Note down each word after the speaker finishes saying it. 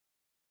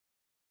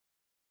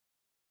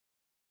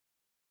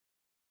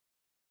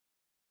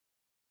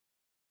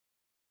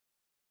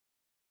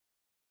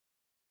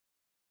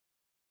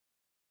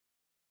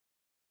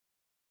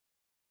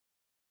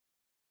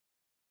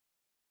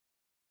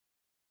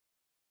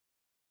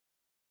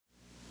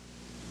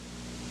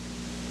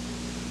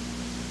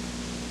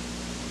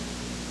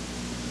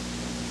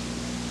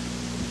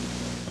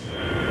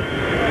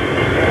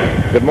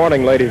Good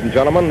morning, ladies and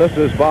gentlemen. This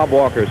is Bob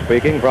Walker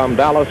speaking from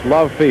Dallas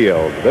Love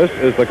Field. This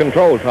is the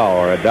control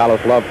tower at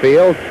Dallas Love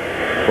Field,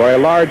 where a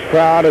large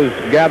crowd is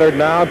gathered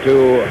now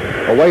to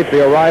await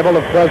the arrival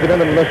of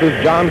President and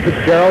Mrs. John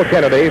Fitzgerald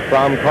Kennedy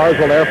from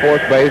Carswell Air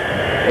Force Base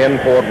in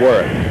Fort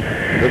Worth.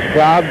 This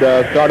crowd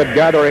started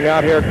gathering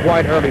out here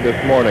quite early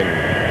this morning.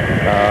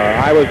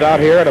 I was out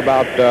here at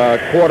about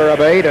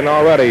 7:45, and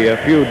already a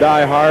few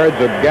diehards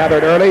had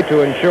gathered early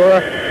to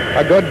ensure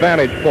a good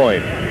vantage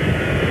point.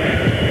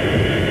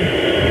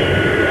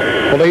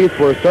 Police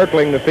were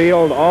circling the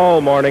field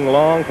all morning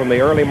long from the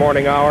early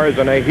morning hours,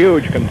 and a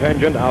huge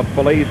contingent of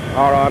police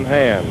are on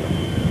hand.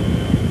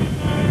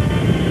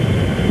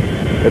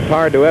 It's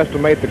hard to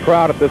estimate the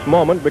crowd at this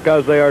moment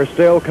because they are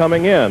still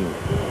coming in.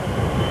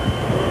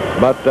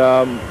 But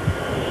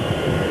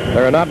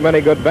there are not many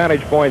good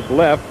vantage points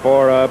left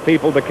for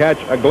people to catch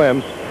a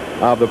glimpse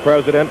of the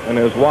President and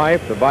his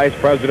wife, the Vice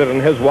President and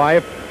his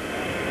wife,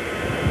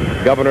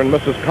 Governor and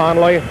Mrs.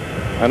 Conley,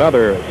 and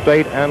other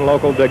state and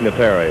local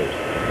dignitaries.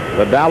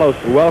 The Dallas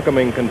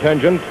welcoming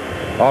contingent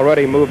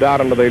already moved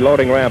out into the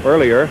loading ramp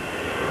earlier.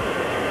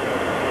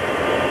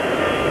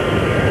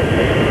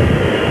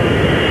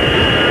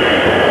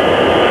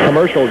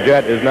 Commercial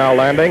jet is now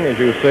landing, as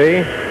you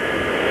see,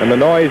 and the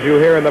noise you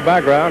hear in the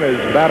background is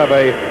that of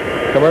a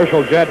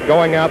commercial jet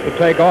going out to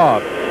take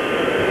off.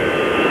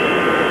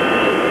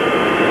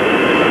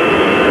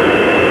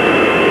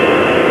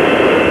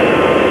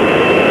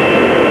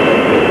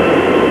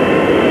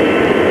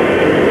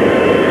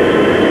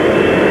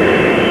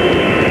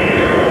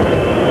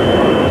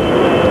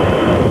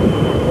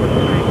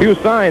 Few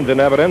signs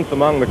and evidence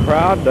among the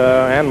crowd,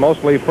 and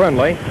mostly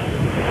friendly.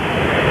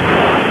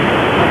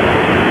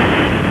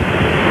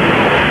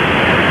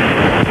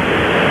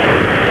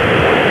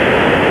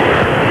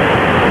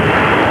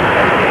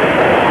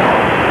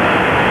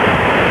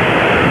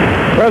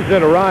 The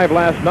President arrived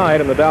last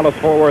night in the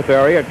Dallas-Fort Worth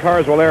area at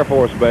Carswell Air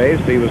Force Base.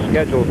 He was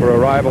scheduled for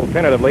arrival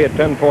tentatively at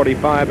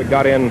 10:45. It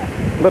got in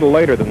a little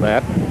later than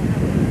that,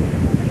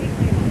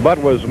 but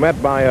was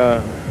met by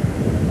a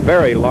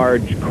very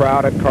large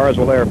crowd at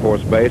Carswell Air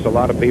Force Base. A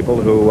lot of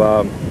people who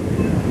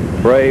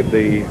braved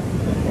the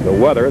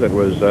weather that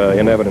was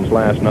in evidence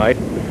last night.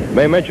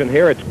 May mention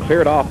here it's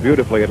cleared off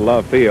beautifully at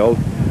Love Field.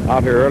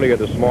 Out here earlier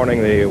this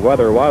morning, the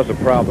weather was a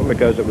problem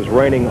because it was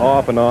raining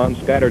off and on,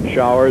 scattered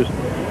showers.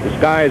 The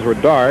skies were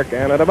dark,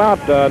 and at about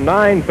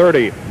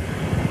 9:30,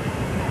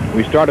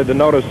 we started to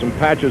notice some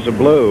patches of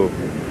blue.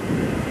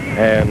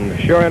 And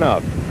sure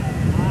enough,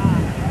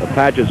 the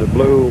patches of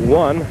blue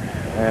won,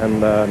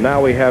 and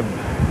now we have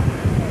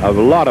a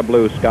lot of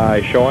blue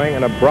sky showing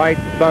and a bright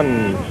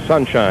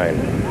sunshine.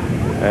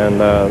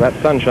 And that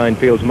sunshine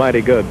feels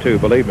mighty good, too,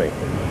 believe me,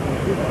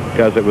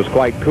 because it was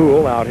quite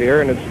cool out here,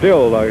 and it's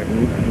still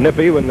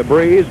nippy with the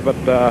breeze, but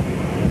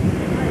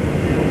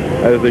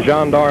as the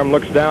gendarme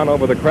looks down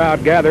over the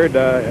crowd gathered,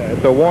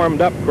 it's a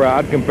warmed-up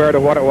crowd compared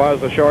to what it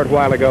was a short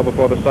while ago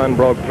before the sun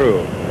broke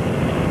through.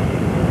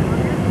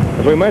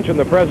 As we mentioned,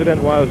 the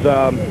President was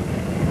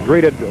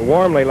greeted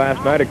warmly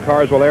last night at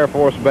Carswell Air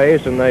Force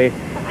Base, and they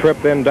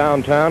tripped in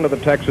downtown to the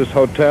Texas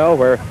Hotel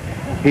where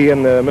he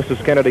and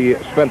Mrs. Kennedy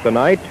spent the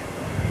night.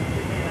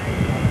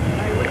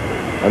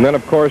 And then,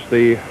 of course,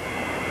 the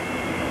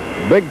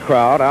big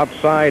crowd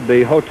outside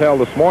the hotel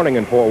this morning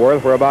in Fort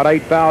Worth, where about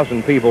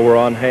 8,000 people were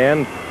on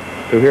hand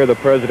to hear the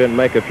President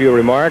make a few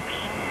remarks.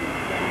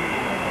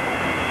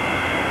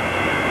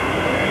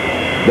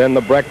 Then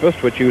the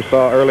breakfast, which you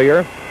saw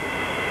earlier,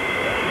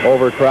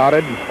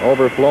 overcrowded,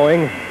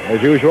 overflowing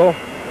as usual.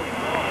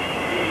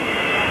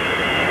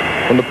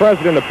 When the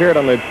President appeared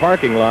on the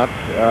parking lot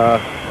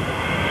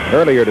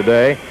earlier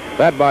today,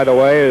 that, by the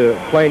way, the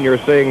plane you're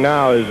seeing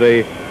now is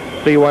a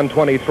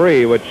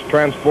C-123, which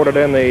transported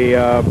in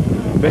the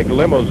big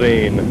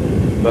limousine,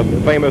 the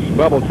famous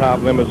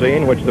bubble-top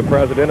limousine, which the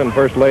President and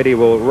First Lady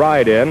will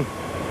ride in.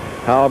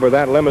 However,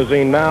 that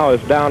limousine now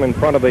is down in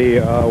front of the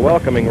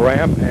welcoming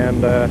ramp,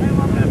 and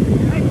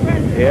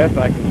yes,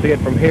 I can see it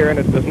from here, and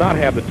it does not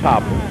have the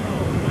top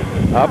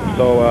up,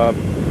 so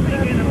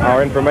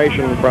our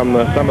information from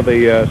some of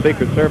the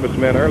Secret Service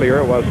men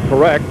earlier was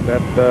correct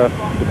that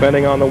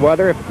depending on the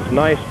weather, if it's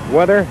nice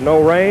weather,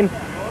 no rain,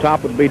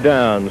 top would be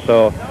down.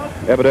 So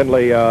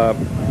evidently,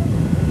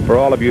 for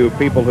all of you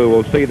people who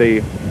will see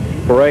the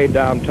parade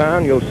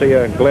downtown, you'll see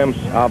a glimpse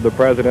of the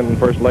President and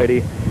First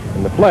Lady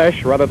in the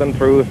flesh rather than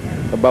through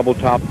the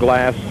bubble-top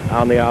glass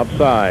on the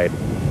outside.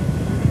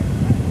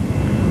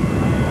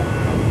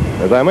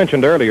 As I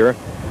mentioned earlier,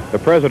 the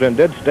President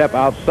did step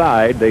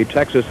outside the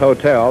Texas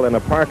Hotel in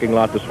a parking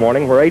lot this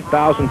morning where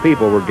 8,000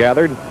 people were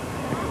gathered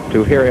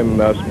to hear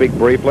him speak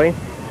briefly.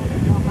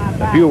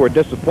 A few were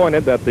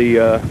disappointed that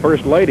the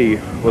First Lady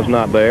was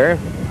not there.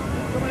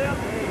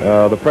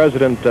 The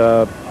President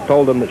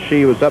told them that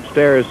she was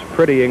upstairs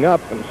prettying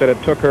up and said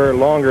it took her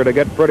longer to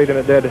get pretty than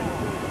it did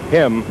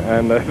him,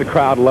 and the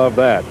crowd loved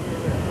that.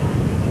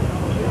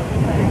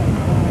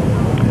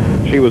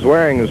 She was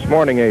wearing this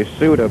morning a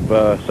suit of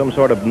some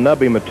sort of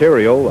nubby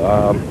material,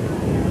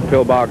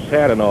 pillbox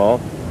hat and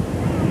all.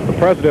 The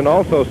president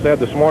also said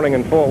this morning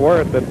in Fort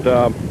Worth that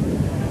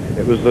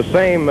it was the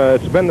same,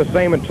 it's been the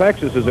same in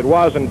Texas as it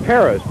was in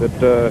Paris.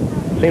 That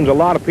seems a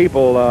lot of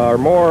people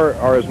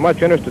are as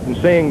much interested in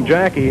seeing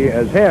Jackie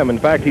as him. In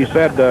fact, he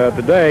said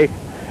today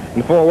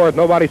in Fort Worth,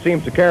 nobody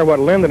seems to care what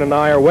Lyndon and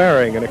I are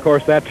wearing. And of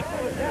course, that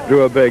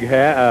drew a big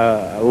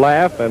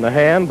laugh and a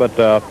hand, but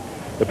the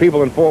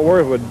people in Fort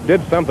Worth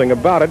did something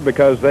about it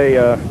because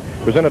they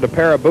presented a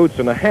pair of boots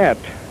and a hat,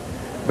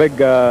 big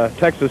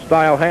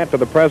Texas-style hat to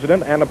the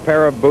president and a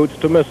pair of boots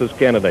to Mrs.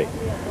 Kennedy.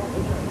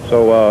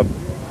 So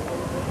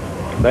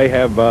they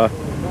have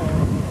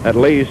at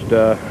least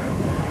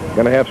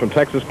going to have some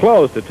Texas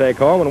clothes to take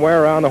home and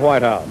wear around the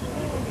White House.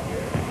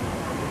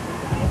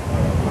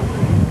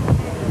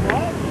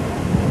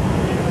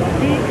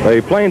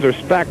 The planes are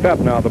stacked up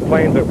now. The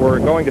planes that were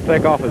going to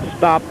take off have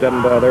stopped,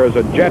 and there is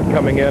a jet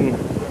coming in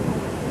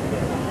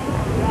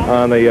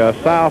on the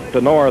south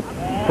to north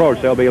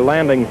approach. They'll be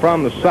landing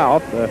from the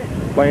south.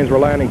 Planes were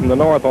landing from the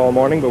north all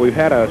morning, but we've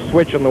had a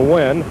switch in the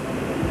wind.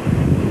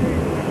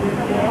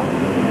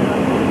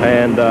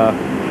 And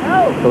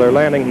so they're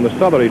landing from the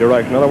southerly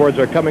direction. In other words,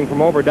 they're coming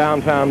from over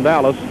downtown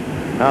Dallas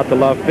out to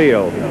Love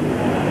Field.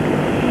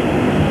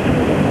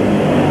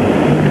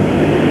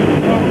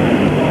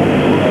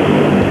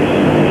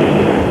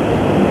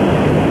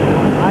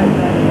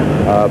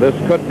 This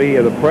could be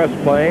the press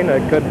plane.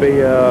 It could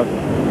be a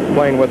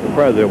plane with the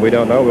president. We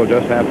don't know. We'll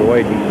just have to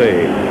wait and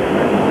see.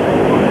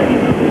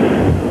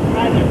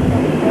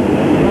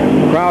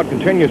 The crowd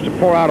continues to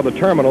pour out of the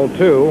terminal,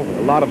 too.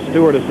 A lot of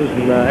stewardesses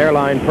and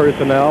airline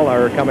personnel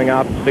are coming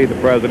out to see the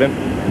president.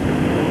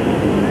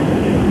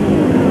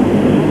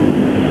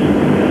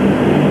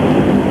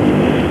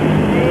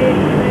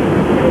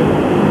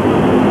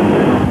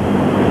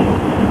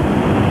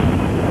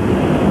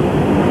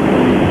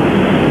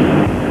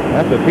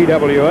 That's a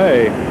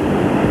TWA.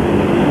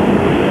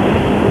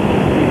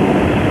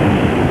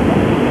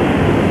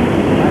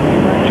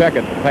 Check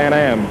it, Pan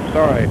Am.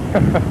 Sorry.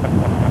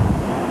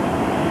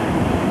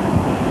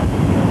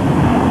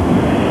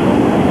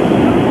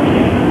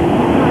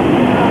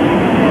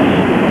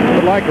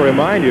 I'd like to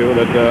remind you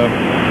that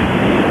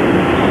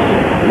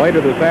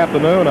later this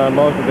afternoon on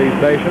most of these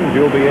stations,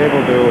 you'll be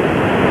able to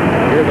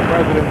hear the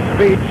president's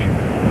speech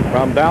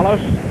from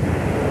Dallas.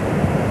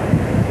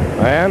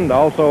 And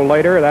also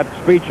later, that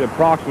speech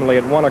approximately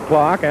at 1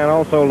 o'clock, and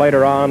also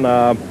later on,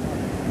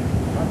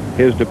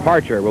 his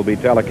departure will be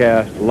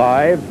telecast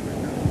live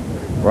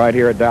right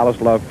here at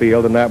Dallas Love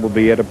Field, and that will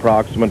be at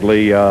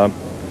approximately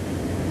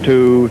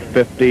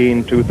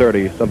 2:15,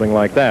 2:30, something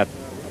like that.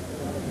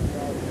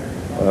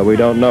 We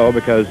don't know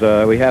because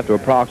we have to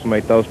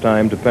approximate those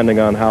times depending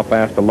on how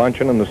fast the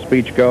luncheon and the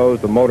speech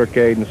goes, the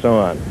motorcade, and so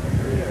on.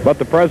 But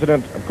the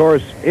president, of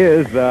course,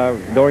 is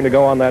going to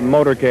go on that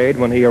motorcade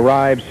when he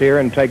arrives here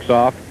and takes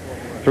off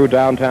through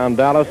downtown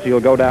Dallas. He'll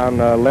go down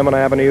Lemon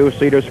Avenue,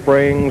 Cedar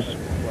Springs,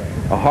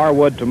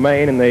 Harwood to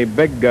Main, and the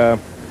big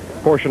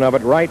portion of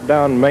it right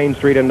down Main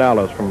Street in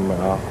Dallas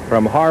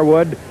from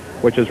Harwood,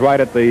 which is right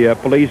at the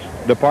police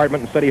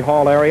department and City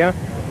Hall area,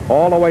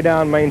 all the way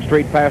down Main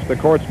Street past the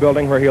Courts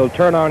building, where he'll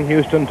turn on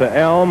Houston to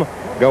Elm,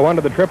 go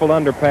under the triple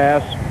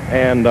underpass,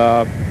 and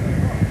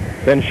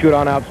then shoot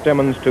on out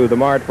Stemmons to the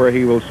Mart, where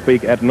he will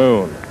speak at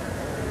noon.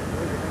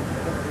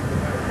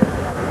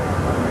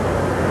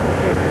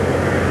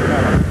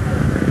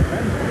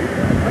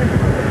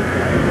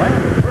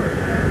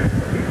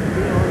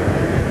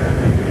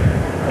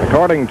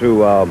 According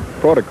to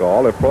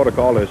protocol, if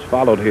protocol is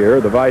followed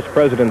here, the vice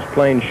president's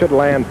plane should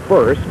land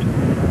first,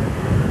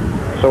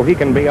 so he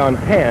can be on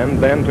hand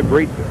then to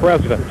greet the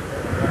president.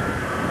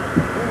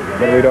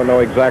 But we don't know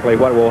exactly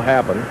what will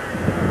happen.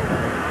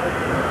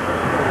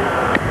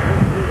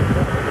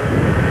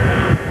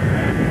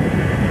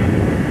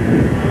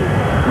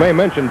 I may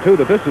mention, too,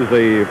 that this is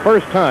the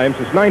first time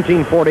since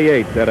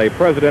 1948 that a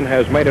president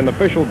has made an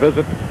official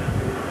visit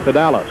to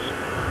Dallas.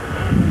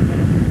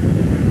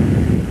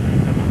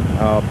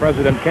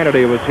 President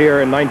Kennedy was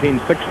here in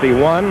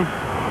 1961,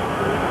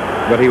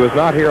 but he was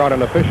not here on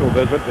an official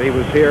visit. He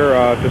was here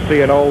to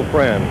see an old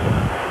friend,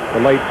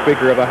 the late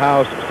Speaker of the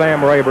House,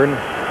 Sam Rayburn,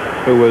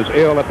 who was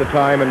ill at the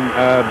time in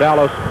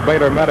Dallas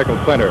Baylor Medical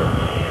Center.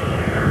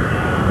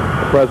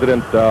 The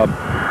president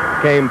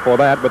came for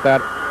that, but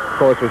that, of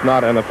course, was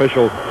not an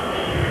official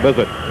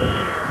visit.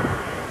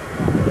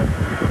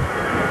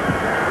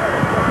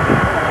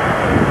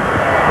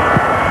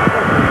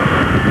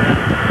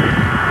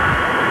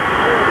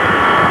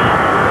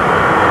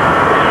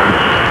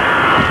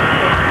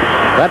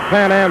 That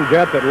Pan Am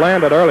jet that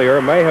landed earlier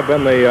may have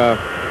been the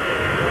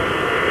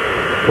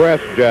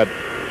press jet.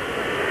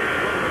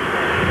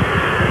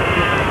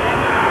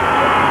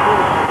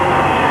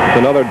 It's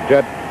another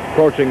jet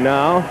approaching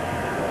now.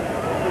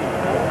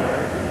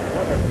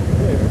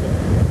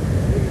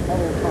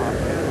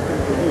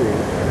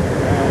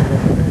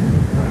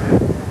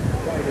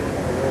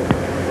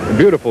 A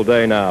beautiful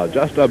day now,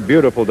 just a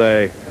beautiful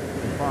day.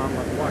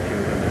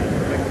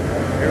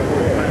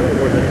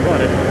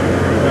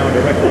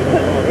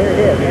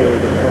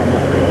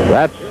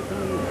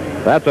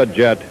 That's a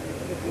jet.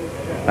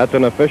 That's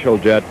an official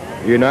jet,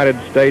 United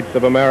States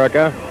of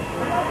America.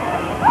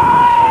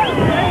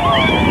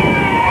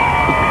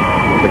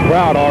 The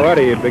crowd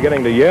already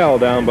beginning to yell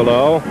down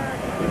below.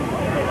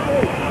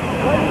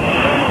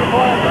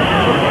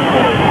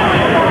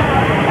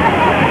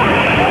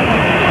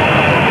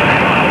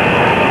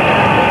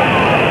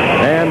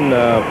 And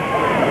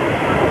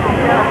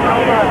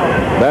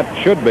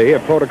that should be,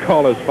 if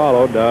protocol is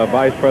followed,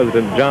 Vice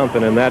President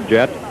Johnson in that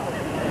jet.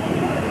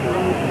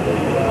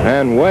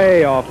 And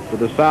way off to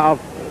the south,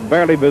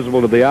 barely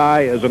visible to the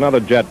eye, is another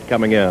jet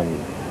coming in.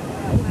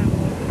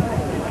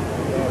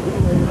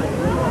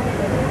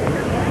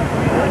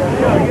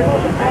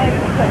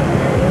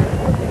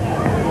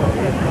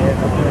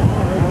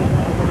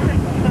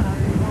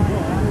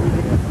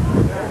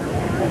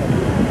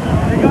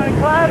 They're going to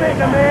climb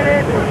in a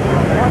minute.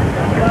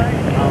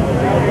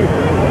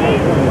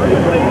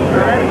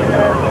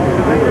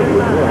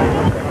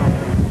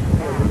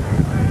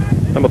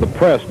 Some of the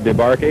press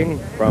debarking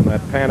from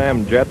that Pan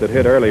Am jet that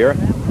hit earlier.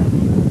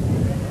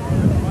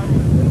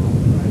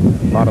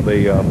 A lot of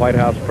the White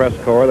House press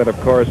corps that, of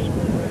course,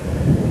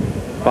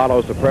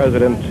 follows the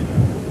president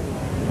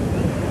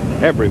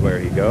everywhere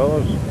he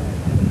goes,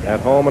 at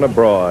home and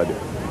abroad. The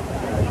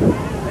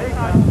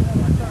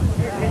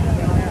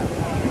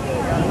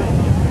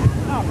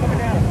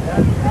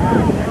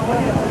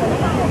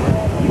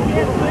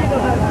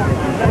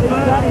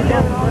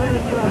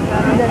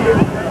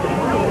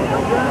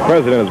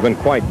president has been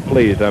quite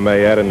pleased, I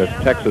may add, in this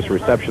Texas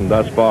reception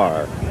thus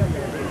far.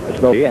 It's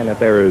no, and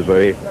that there is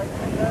a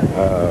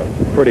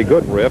pretty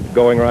good rift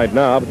going right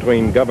now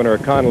between Governor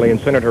Connolly and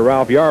Senator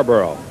Ralph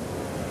Yarborough.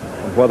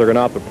 Whether or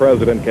not the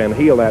president can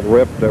heal that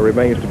rift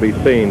remains to be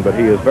seen, but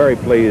he is very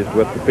pleased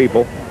with the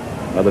people,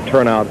 the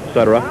turnout,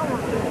 etc.,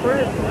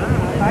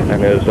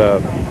 and has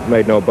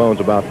made no bones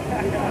about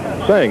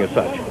saying as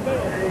such.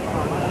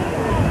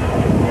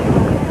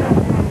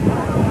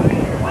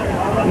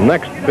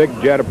 Next big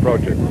jet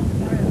approaching.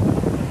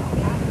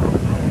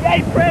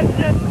 Yay,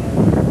 President!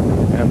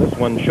 And this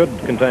one should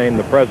contain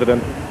the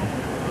president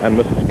and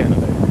Mrs.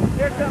 Kennedy.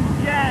 Here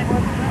comes Jack.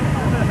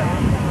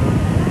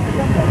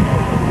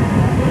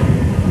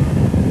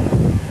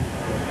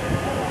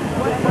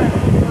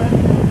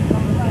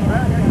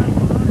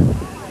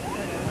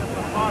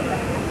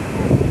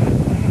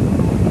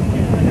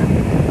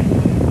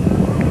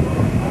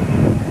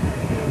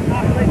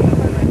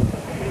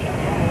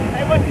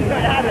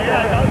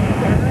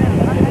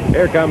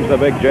 Here comes the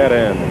big jet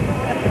in.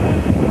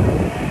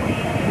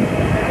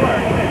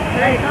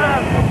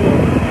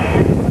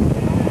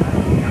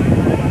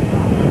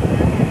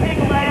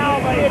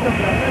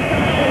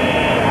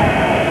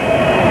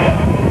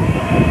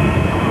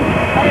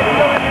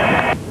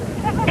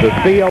 The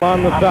seal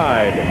on the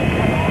side.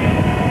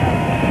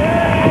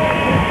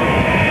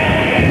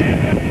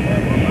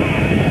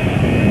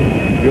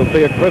 You'll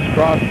see a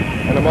crisscross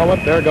in a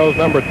moment. There goes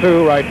number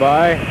 2 right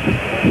by.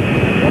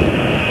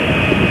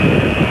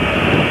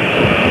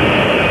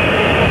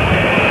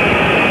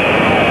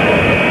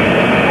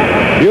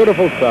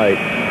 Beautiful sight.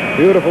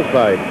 Beautiful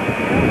sight.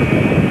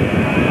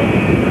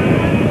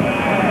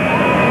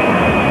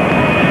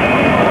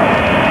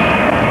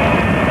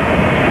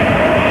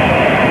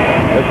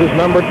 This is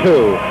number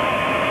 2.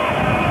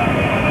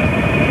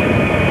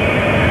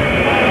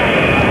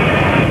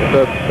 It's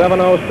a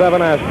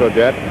 707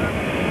 Astrojet.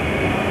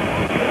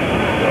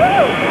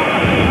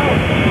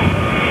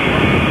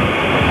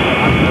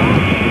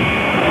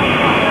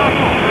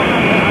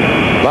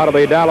 A lot of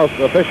the Dallas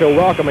official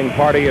welcoming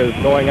party is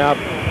going out,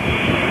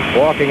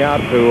 walking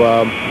out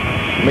to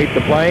meet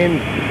the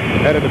planes,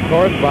 headed, of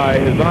course, by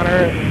His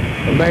Honor,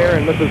 the Mayor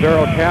and Mrs.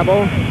 Earl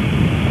Cabell.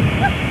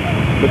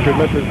 Mr.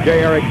 and Mrs.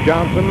 J. Eric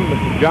Johnson.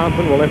 Mrs.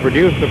 Johnson will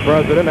introduce the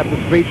president at the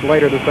speech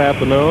later this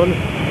afternoon.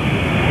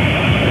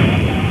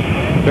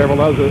 Several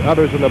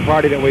others in the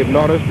party that we've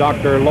noticed.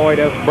 Dr. Lloyd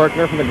S.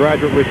 Berkner from the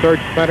Graduate Research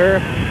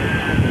Center.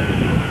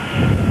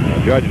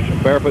 Judge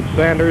Barefoot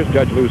Sanders,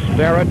 Judge Lou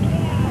Starrett.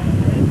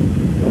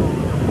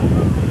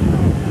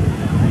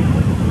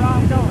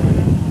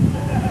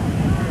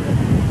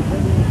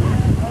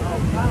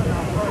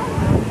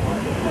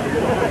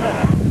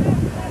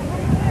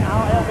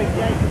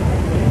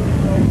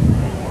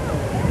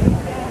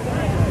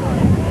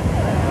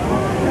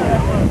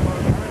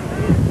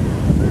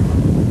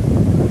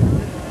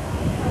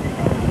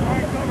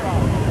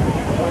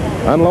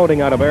 Unloading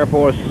out of Air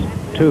Force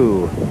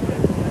 2.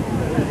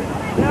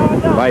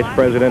 Vice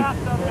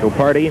Presidential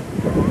party.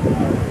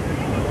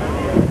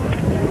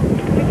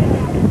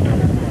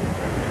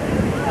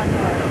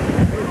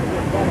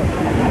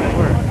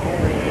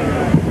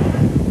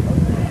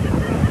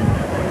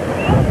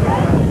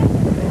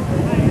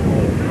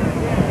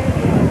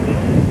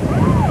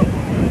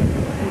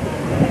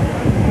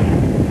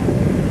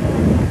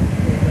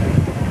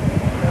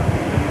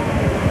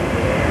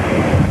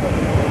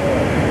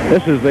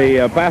 This is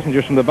the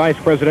passengers from the vice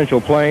presidential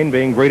plane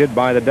being greeted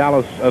by the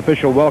Dallas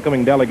official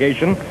welcoming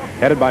delegation,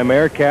 headed by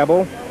Mayor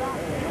Cabell.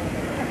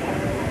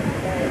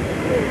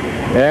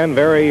 And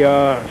very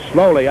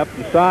slowly up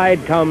the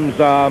side comes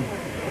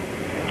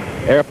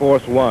Air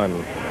Force One.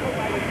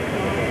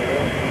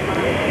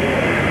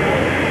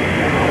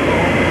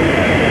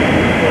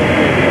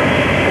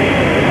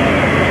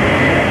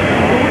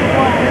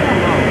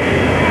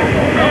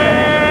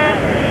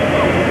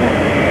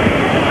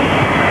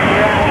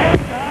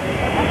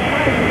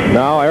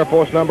 Now Air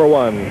Force number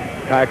 1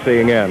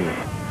 taxiing in.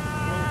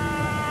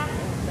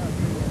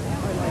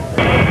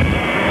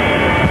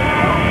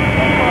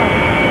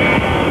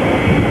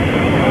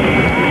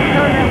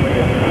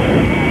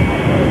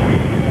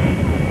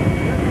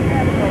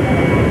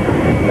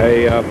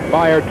 A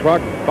fire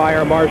truck,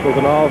 fire marshals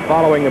and all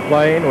following the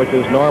plane, which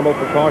is normal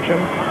precaution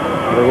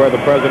for where the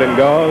president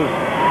goes.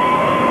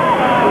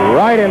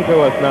 Right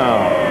into us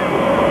now.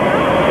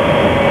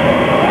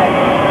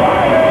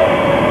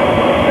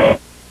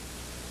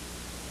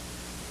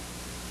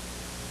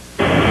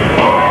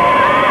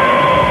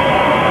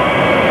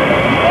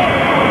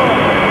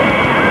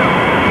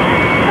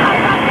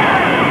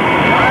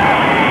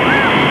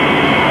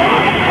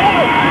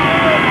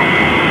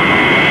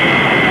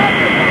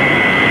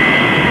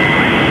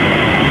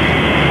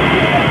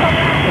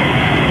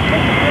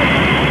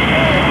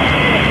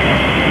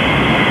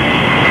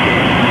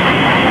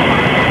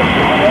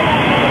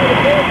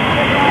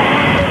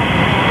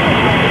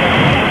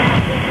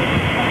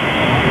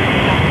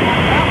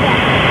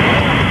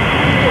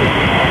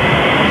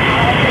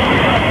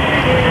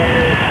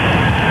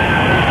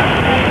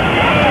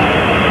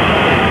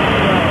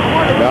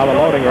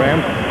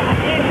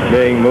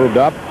 Being moved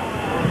up.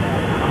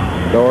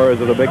 Doors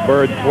of the big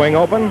bird swing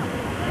open.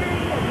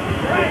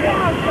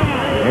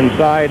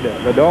 Inside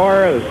the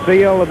door, the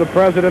seal of the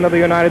President of the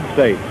United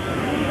States.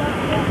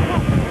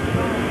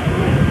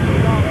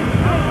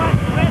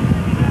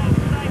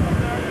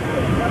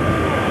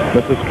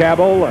 Mrs.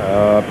 Cabell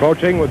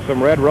approaching with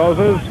some red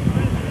roses.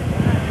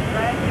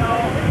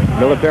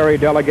 Military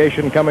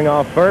delegation coming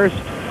off first.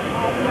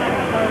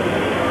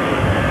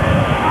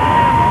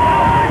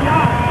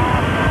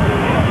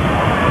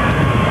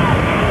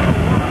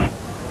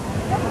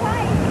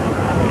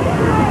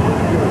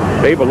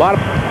 A lot of...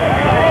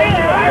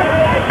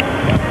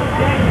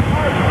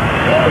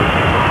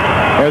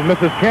 There's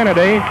Mrs.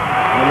 Kennedy,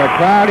 and the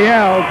crowd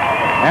yells,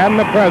 "And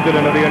the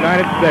President of the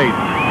United States."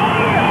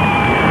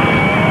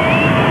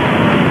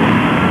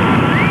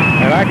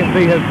 And I can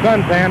see his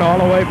suntan all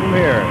the way from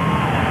here.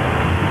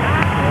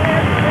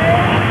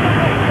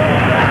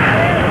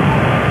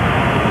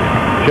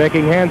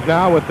 Shaking hands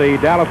now with the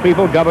Dallas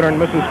people, Governor and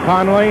Mrs.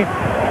 Conley.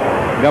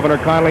 Governor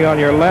Conley on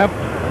your left.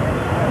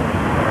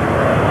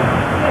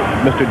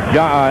 Mr.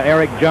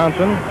 Eric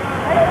Johnson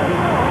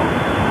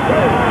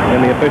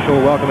in the official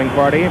welcoming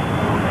party.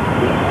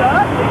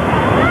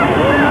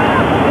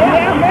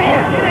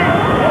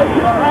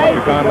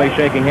 Mr. Conley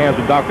shaking hands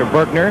with Dr.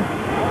 Berkner.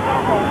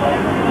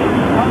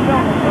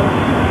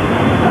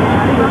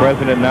 The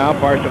President now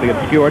partially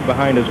obscured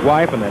behind his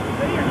wife and that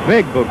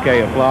big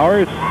bouquet of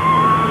flowers.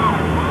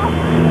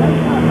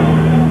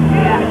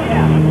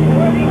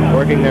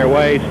 Working their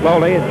way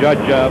slowly,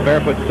 Judge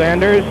Barefoot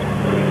Sanders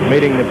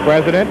meeting the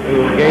President,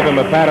 who gave him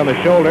a pat on the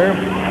shoulder.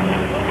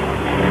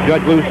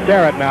 Judge Lou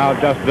Sterrett now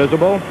just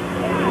visible.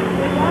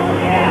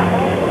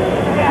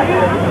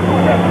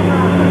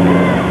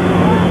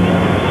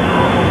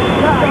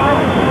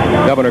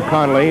 Governor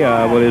Conley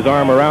with his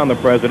arm around the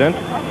President.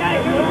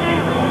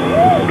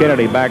 Mrs.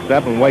 Kennedy backs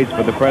up and waits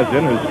for the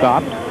President, who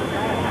stopped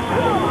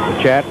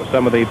to chat with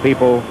some of the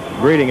people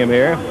greeting him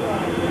here.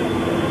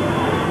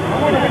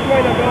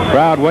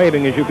 Crowd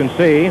waving, as you can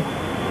see.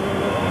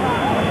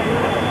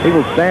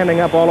 People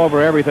standing up all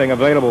over everything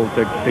available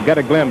to get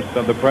a glimpse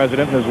of the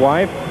President and his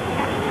wife.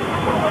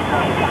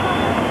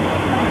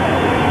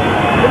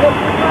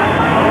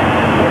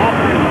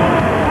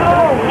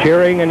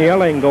 Cheering and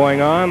yelling going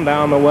on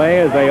down the way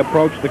as they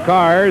approach the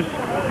cars.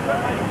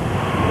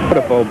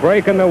 Beautiful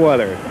break in the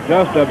weather.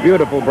 Just a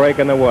beautiful break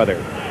in the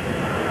weather.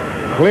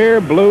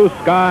 Clear blue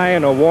sky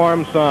and a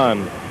warm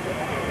sun.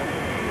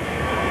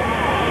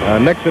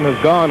 Nixon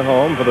has gone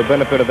home for the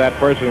benefit of that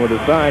person with the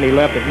sign. He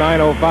left at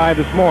 9:05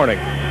 this morning.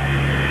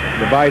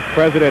 The Vice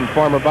President,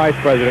 former Vice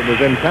President,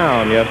 was in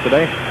town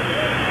yesterday.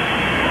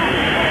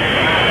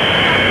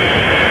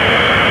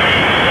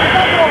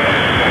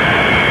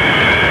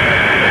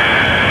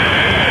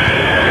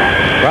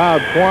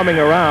 Crowd forming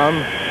around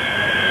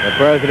the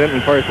President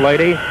and First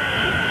Lady.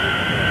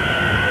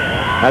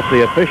 That's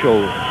the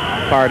official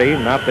party,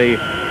 not the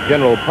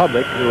general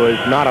public, who is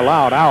not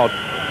allowed out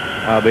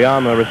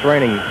beyond the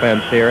restraining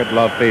fence here at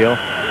Love Field.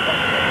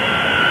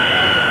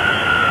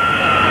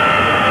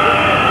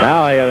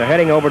 Now they're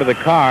heading over to the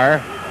car.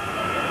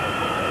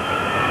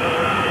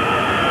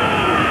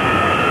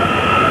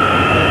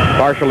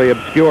 Partially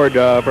obscured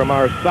from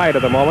our sight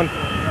at the moment.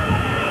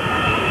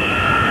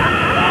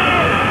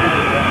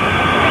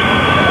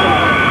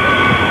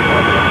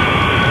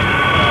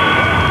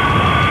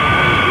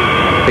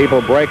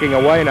 People breaking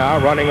away now,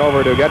 running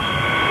over to get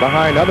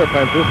behind other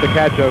fences to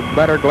catch a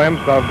better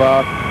glimpse of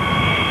the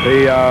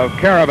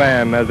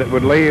caravan as it will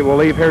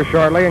leave here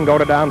shortly and go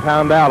to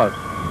downtown Dallas.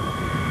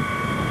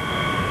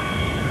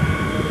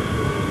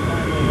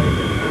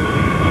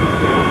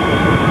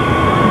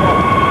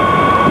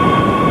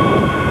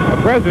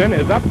 president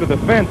is up to the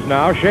fence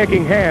now,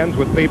 shaking hands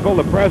with people.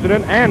 The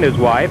president and his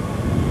wife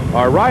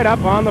are right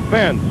up on the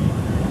fence.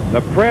 The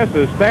press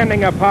is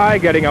standing up high,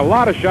 getting a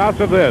lot of shots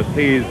of this.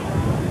 He's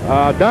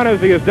done as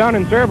he has done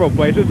in several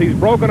places. He's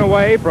broken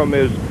away from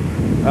his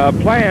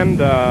planned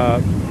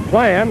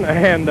plan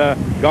and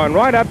gone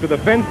right up to the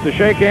fence to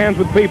shake hands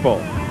with people.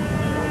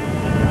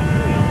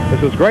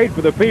 This is great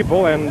for the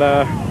people and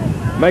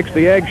makes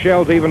the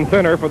eggshells even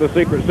thinner for the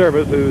Secret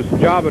Service, whose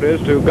job it is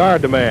to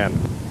guard the man.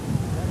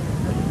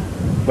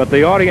 But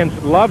the audience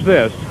loves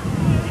this.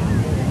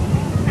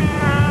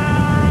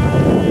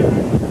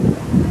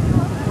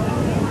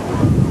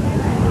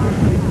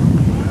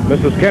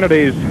 Mrs.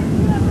 Kennedy's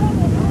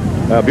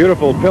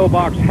beautiful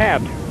pillbox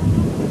hat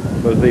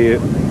was the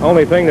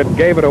only thing that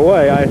gave it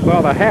away. I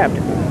saw the hat,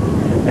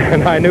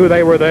 and I knew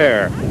they were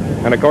there.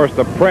 And, of course,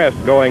 the press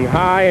going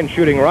high and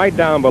shooting right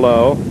down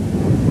below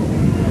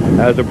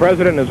as the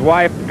president and his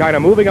wife kind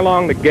of moving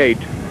along the gate.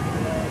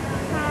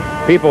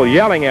 People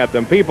yelling at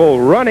them,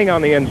 people running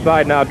on the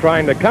inside now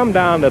trying to come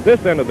down to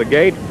this end of the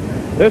gate,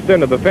 this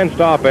end of the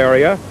fenced-off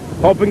area,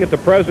 hoping that the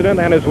president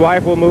and his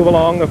wife will move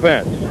along the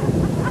fence.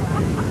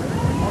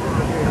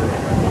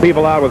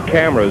 People out with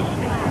cameras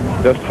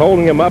just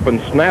holding him up and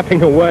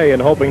snapping away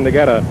and hoping to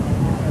get a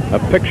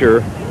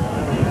picture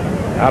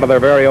out of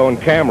their very own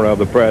camera of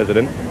the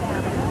president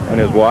and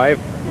his wife.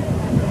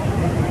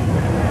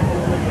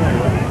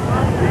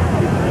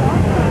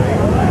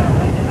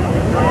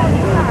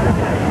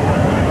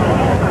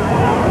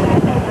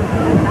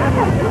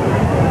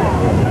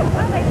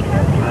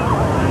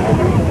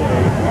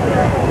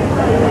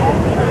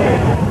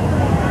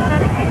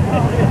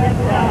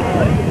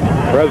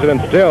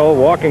 President still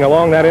walking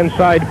along that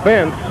inside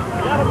fence,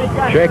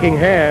 shaking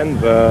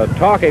hands,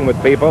 talking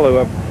with people who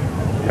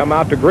have come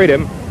out to greet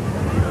him.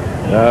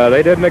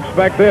 They didn't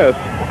expect this.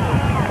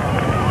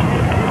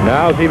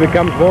 Now as he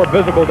becomes more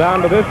visible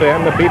down to this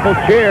end, the people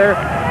cheer.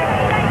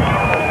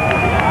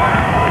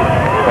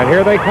 And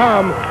here they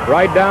come,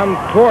 right down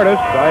toward us.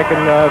 I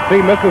can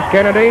see Mrs.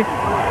 Kennedy.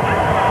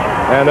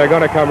 And they're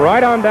going to come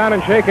right on down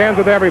and shake hands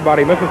with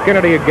everybody. Mrs.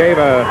 Kennedy gave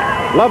a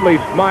lovely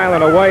smile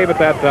and a wave at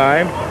that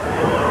time.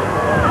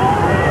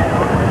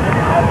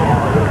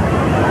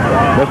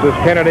 Mrs.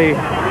 Kennedy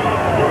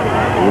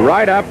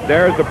right up.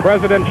 There's the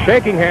president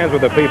shaking hands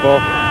with the people.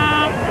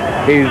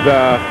 He's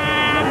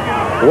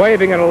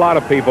waving at a lot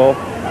of people,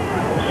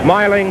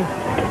 smiling.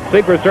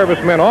 Secret Service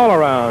men all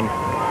around.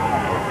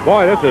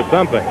 Boy, this is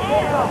something.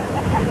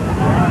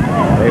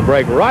 They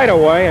break right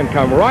away and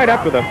come right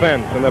up to the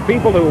fence. And the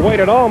people who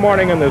waited all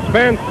morning in this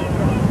fence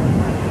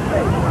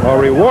are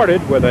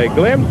rewarded with a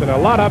glimpse, and a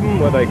lot of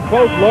them with a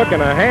close look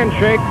and a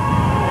handshake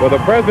with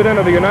the President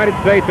of the United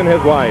States and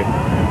his wife.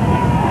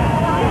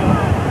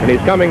 And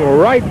he's coming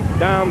right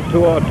down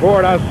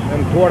toward us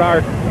and toward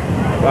our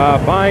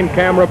fine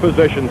camera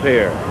positions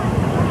here.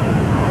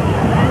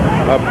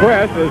 The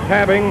press is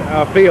having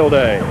a field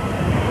day.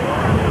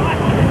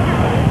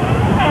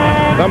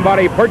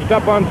 Somebody perched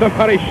up on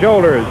somebody's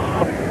shoulders.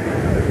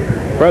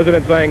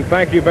 President saying,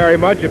 "Thank you very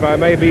much. If I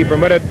may be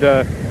permitted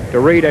to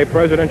read a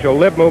presidential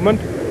lip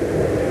movement."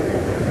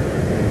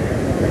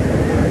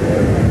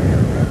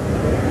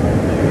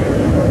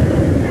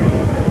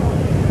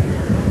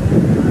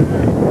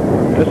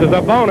 This is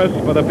a bonus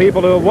for the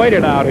people who have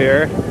waited out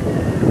here.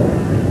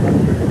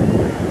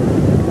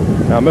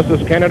 Now,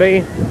 Mrs.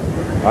 Kennedy,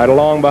 right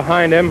along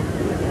behind him.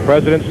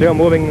 President still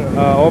moving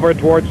over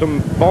towards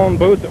some phone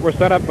booths that were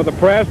set up for the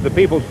press. The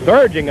people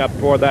surging up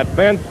toward that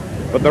fence.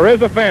 But there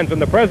is a fence,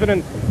 and the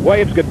president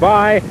waves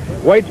goodbye,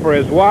 waits for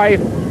his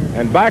wife,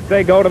 and back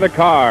they go to the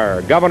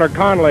car. Governor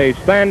Conley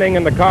standing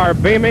in the car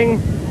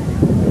beaming.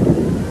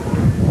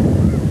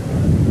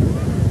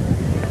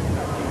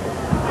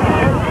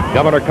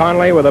 Governor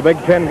Conley with a big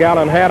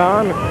 10-gallon hat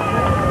on.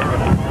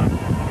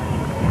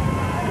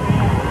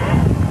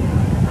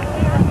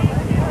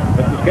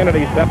 Mrs.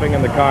 Kennedy stepping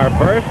in the car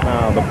first.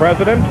 Now the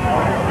president.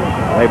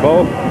 They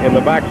both in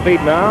the back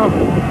seat now.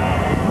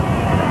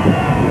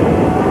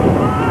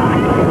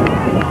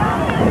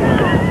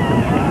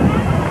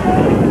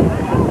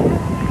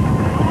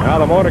 Now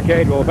the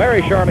motorcade will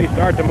very shortly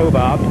start to move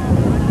out.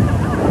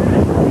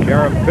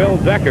 Sheriff Bill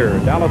Decker,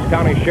 Dallas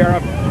County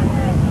Sheriff,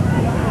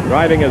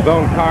 driving his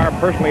own car,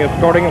 personally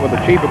escorting it with the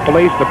chief of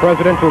police, the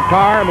presidential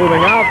car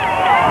moving out.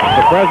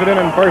 The president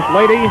and first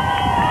lady.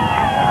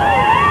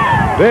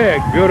 Big,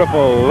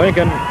 beautiful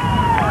Lincoln,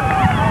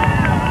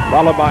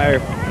 followed by a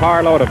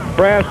carload of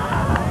press.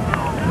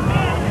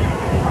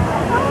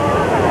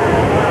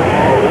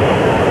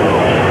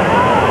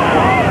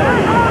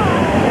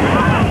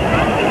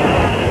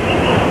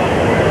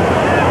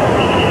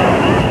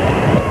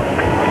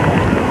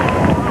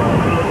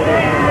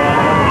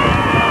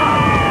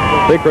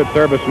 Secret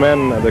Service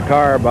men, the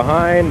car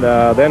behind.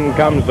 Then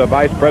comes the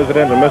Vice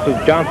President and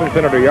Mrs. Johnson,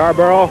 Senator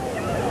Yarborough.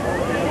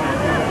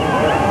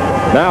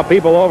 Now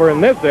people over in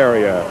this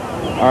area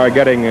are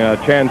getting a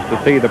chance to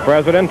see the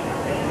president.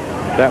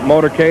 That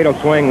motorcade will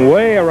swing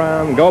way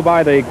around, go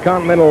by the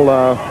Continental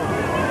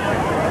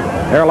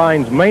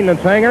Airlines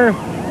maintenance hangar,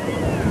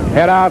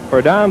 head out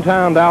for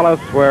downtown Dallas,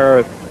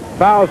 where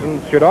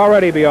thousands should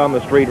already be on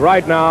the street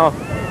right now,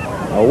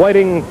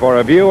 waiting for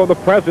a view of the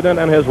president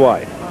and his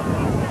wife.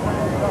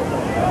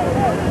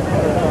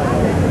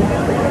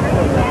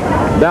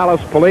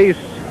 Dallas police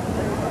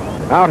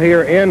out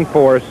here in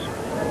force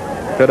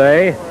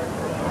today,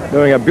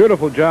 doing a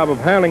beautiful job of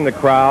handling the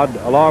crowd,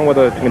 along with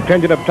a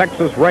contingent of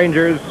Texas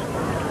Rangers.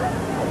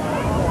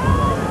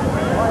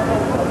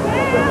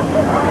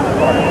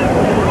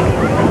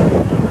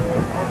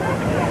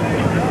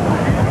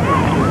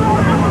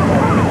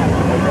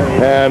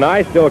 And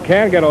I still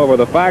can't get over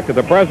the fact that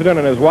the president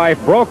and his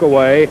wife broke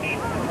away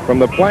from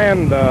the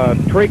planned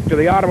trek to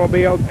the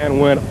automobile and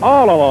went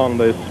all along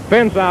this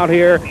fence out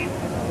here,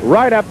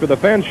 right up to the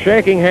fence,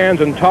 shaking hands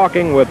and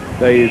talking with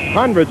these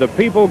hundreds of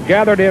people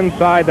gathered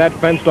inside that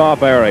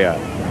fenced-off area.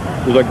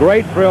 It was a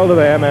great thrill to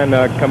them and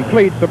a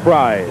complete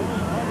surprise.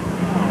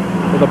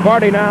 So the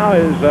party now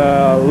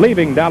is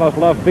leaving Dallas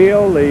Love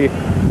Field. The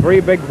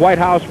three big White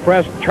House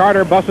press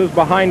charter buses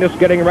behind us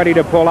getting ready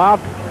to pull out.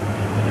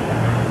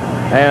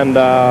 And,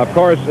 of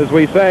course, as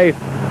we say,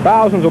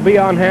 thousands will be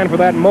on hand for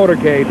that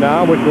motorcade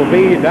now, which will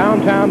be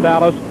downtown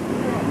Dallas,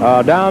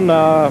 down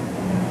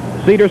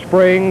Cedar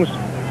Springs,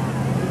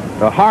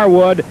 to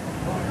Harwood,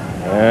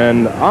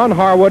 and on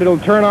Harwood it'll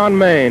turn on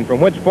Main,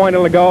 from which point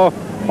it'll go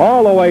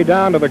all the way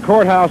down to the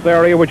courthouse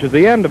area, which is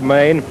the end of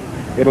Main.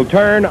 It'll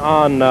turn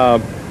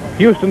on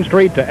Houston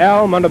Street to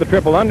Elm under the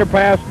triple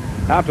underpass,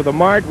 out to the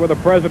Mart where the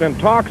president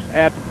talks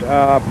at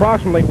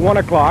approximately 1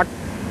 o'clock,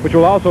 which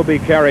will also be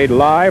carried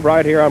live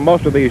right here on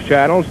most of these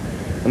channels.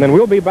 And then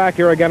we'll be back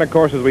here again, of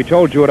course, as we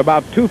told you, at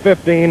about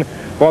 2:15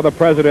 for the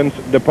president's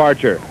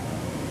departure.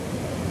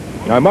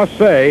 I must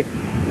say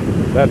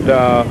that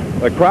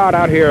the crowd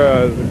out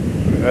here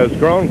has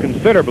grown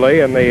considerably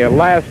in the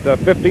last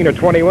 15 or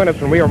 20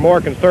 minutes, when we were more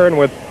concerned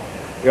with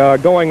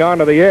going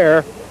onto the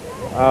air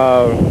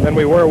than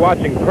we were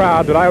watching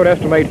crowds. That I would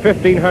estimate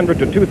 1,500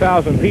 to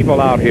 2,000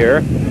 people out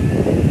here.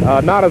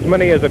 Not as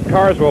many as at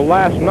Carswell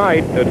last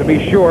night, to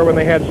be sure, when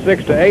they had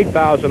 6,000 to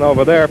 8,000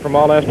 over there from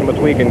all estimates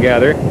we can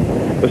gather.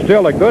 But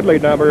still a goodly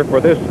number for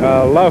this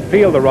Love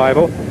Field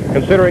arrival,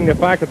 considering the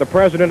fact that the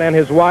president and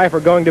his wife are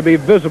going to be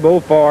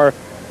visible for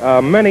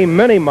many,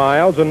 many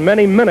miles and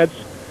many minutes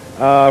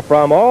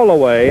from all the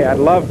way at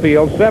Love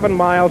Field, 7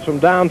 miles from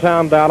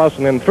downtown Dallas,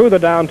 and then through the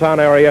downtown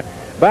area,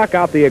 back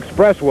out the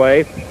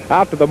expressway,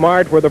 out to the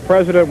Mart where the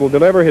president will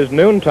deliver his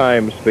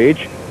noontime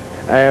speech,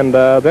 and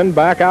then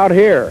back out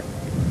here.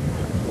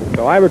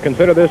 So I would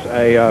consider this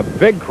a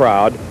big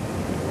crowd,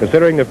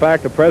 considering the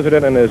fact the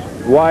president and his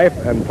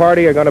wife and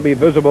party are going to be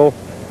visible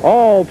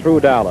all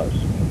through Dallas.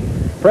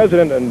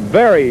 President in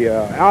very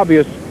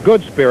obvious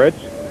good spirits,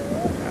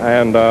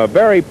 and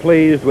very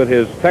pleased with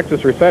his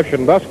Texas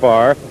reception thus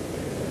far,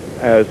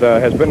 as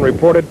has been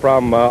reported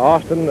from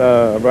Austin,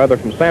 rather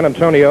from San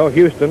Antonio,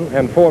 Houston,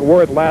 and Fort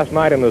Worth last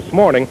night and this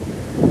morning,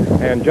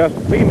 and just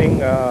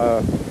beaming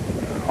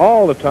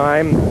all the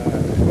time.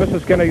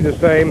 Mrs. Kennedy the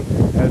same,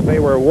 as they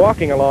were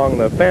walking along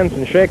the fence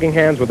and shaking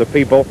hands with the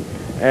people,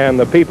 and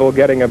the people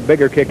getting a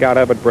bigger kick out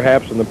of it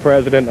perhaps than the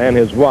president and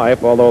his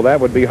wife, although that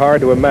would be hard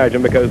to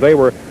imagine because they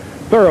were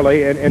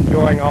thoroughly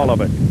enjoying all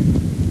of it.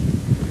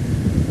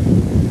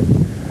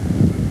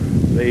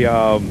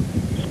 The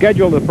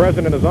schedule the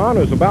president is on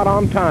is about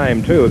on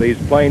time, too. These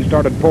planes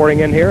started pouring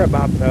in here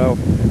about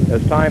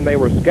as time they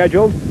were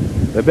scheduled.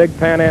 The big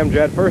Pan Am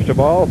jet, first of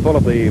all, full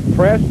of the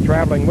press,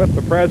 traveling with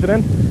the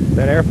president.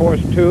 Then Air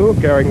Force 2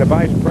 carrying the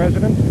vice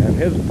president and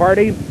his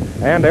party,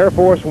 and Air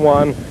Force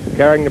 1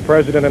 carrying the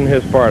president and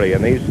his party.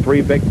 And these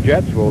three big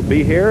jets will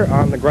be here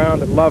on the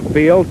ground at Love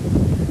Field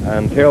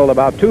until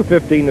about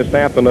 2:15 this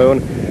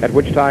afternoon, at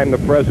which time the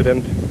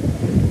president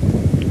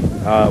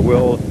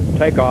will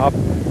take off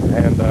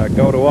and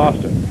go to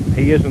Austin.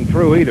 He isn't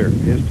through either.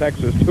 His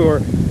Texas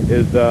tour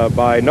is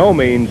by no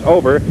means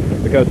over,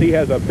 because he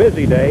has a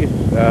busy day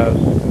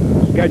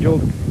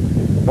scheduled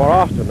for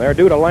Austin. They're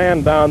due to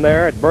land down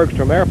there at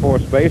Bergstrom Air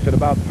Force Base at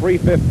about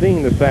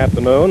 3:15 this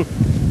afternoon.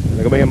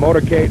 There's going to be a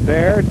motorcade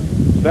there,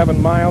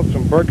 7 miles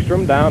from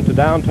Bergstrom down to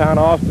downtown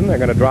Austin. They're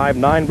going to drive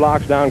 9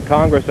 blocks down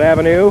Congress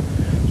Avenue,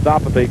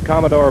 stop at the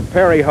Commodore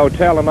Perry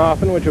Hotel in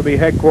Austin, which will be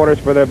headquarters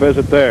for their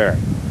visit there.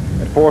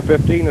 At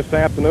 4:15 this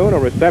afternoon, a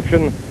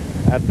reception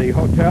at the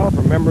hotel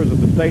for members of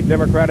the State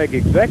Democratic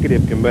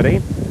Executive Committee.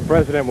 The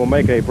president will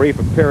make a brief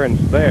appearance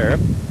there.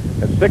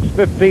 At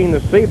 6:15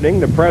 this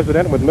evening, the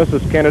president, with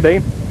Mrs.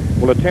 Kennedy,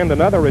 will attend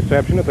another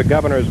reception at the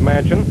governor's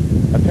mansion,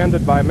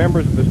 attended by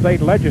members of the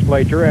state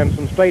legislature and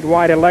some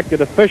statewide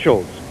elected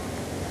officials.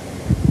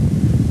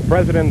 The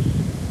president's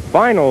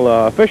final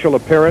official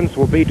appearance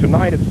will be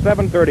tonight at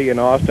 7:30 in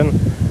Austin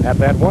at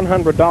that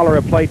 $100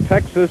 a plate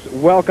Texas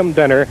welcome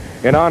dinner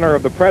in honor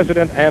of the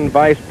president and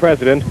vice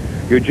president.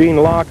 Eugene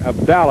Locke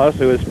of Dallas,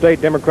 who is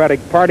State Democratic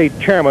Party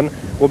chairman,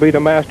 will be the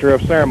master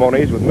of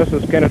ceremonies, with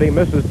Mrs. Kennedy,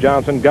 Mrs.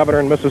 Johnson, Governor,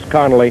 and Mrs.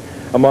 Connolly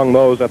among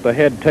those at the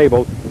head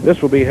table.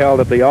 This will be held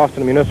at the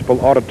Austin Municipal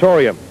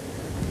Auditorium.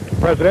 The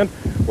president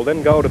will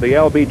then go to the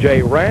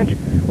LBJ Ranch,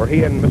 where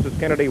he and Mrs.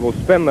 Kennedy will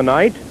spend the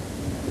night.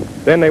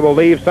 Then they will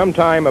leave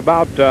sometime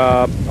about,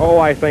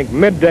 I think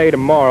midday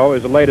tomorrow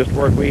is the latest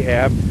word we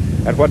have,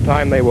 at what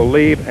time they will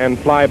leave and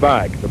fly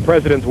back. The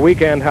president's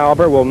weekend,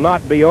 however, will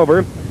not be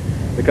over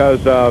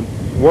because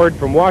word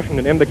from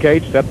Washington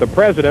indicates that the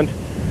president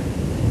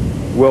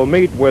will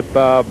meet with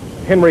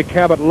Henry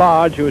Cabot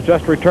Lodge, who has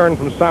just returned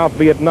from South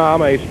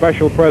Vietnam, a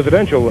special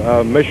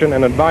presidential mission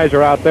and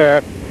advisor out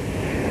there.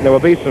 There will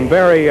be some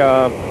very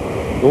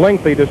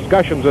lengthy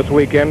discussions this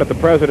weekend at the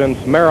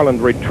president's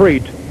Maryland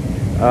retreat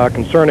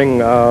concerning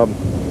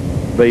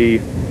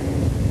the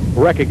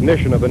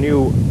recognition of the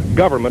new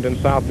government in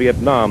South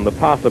Vietnam. The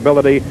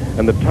possibility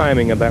and the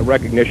timing of that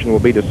recognition will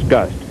be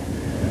discussed.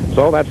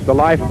 So that's the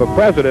life of a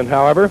president,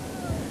 however,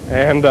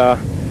 and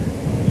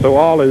so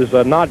all is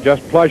not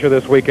just pleasure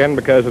this weekend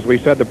because, as we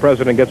said, the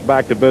president gets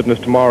back to business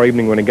tomorrow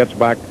evening when he gets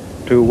back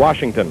to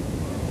Washington.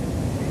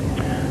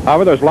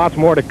 However, there's lots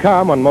more to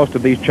come on most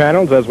of these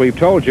channels, as we've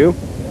told you.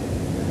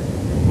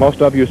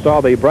 Most of you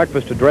saw the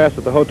breakfast address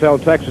at the Hotel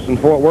Texas in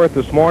Fort Worth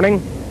this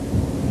morning,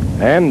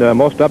 and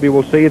most of you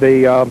will see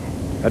the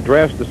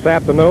address this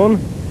afternoon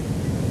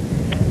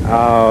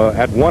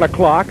at 1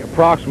 o'clock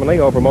approximately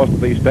over most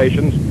of these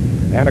stations.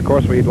 And of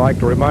course, we'd like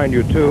to remind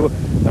you too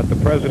that the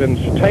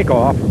president's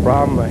takeoff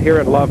from here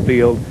at Love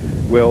Field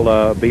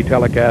will be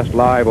telecast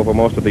live over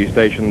most of these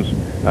stations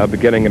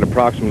beginning at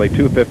approximately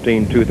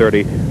 2:15,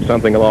 2:30,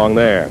 something along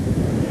there.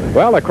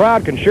 Well, the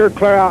crowd can sure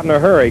clear out in a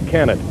hurry,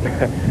 can it?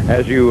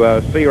 As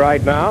you see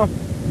right now.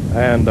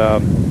 And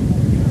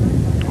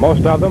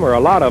most of them, or a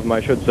lot of them, I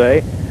should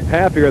say,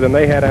 happier than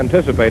they had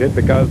anticipated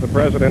because the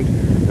president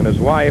and his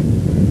wife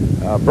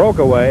broke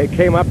away,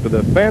 came up to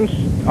the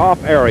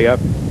fenced-off area,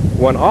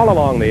 went all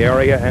along the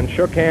area, and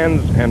shook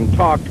hands and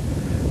talked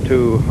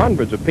to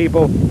hundreds of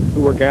people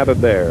who were gathered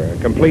there. A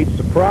complete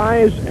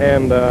surprise,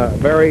 and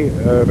very,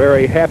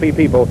 very happy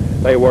people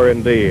they were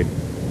indeed.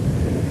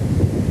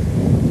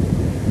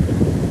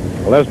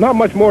 Well, there's not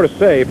much more to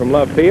say from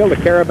Love Field. The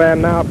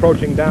caravan now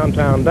approaching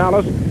downtown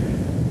Dallas.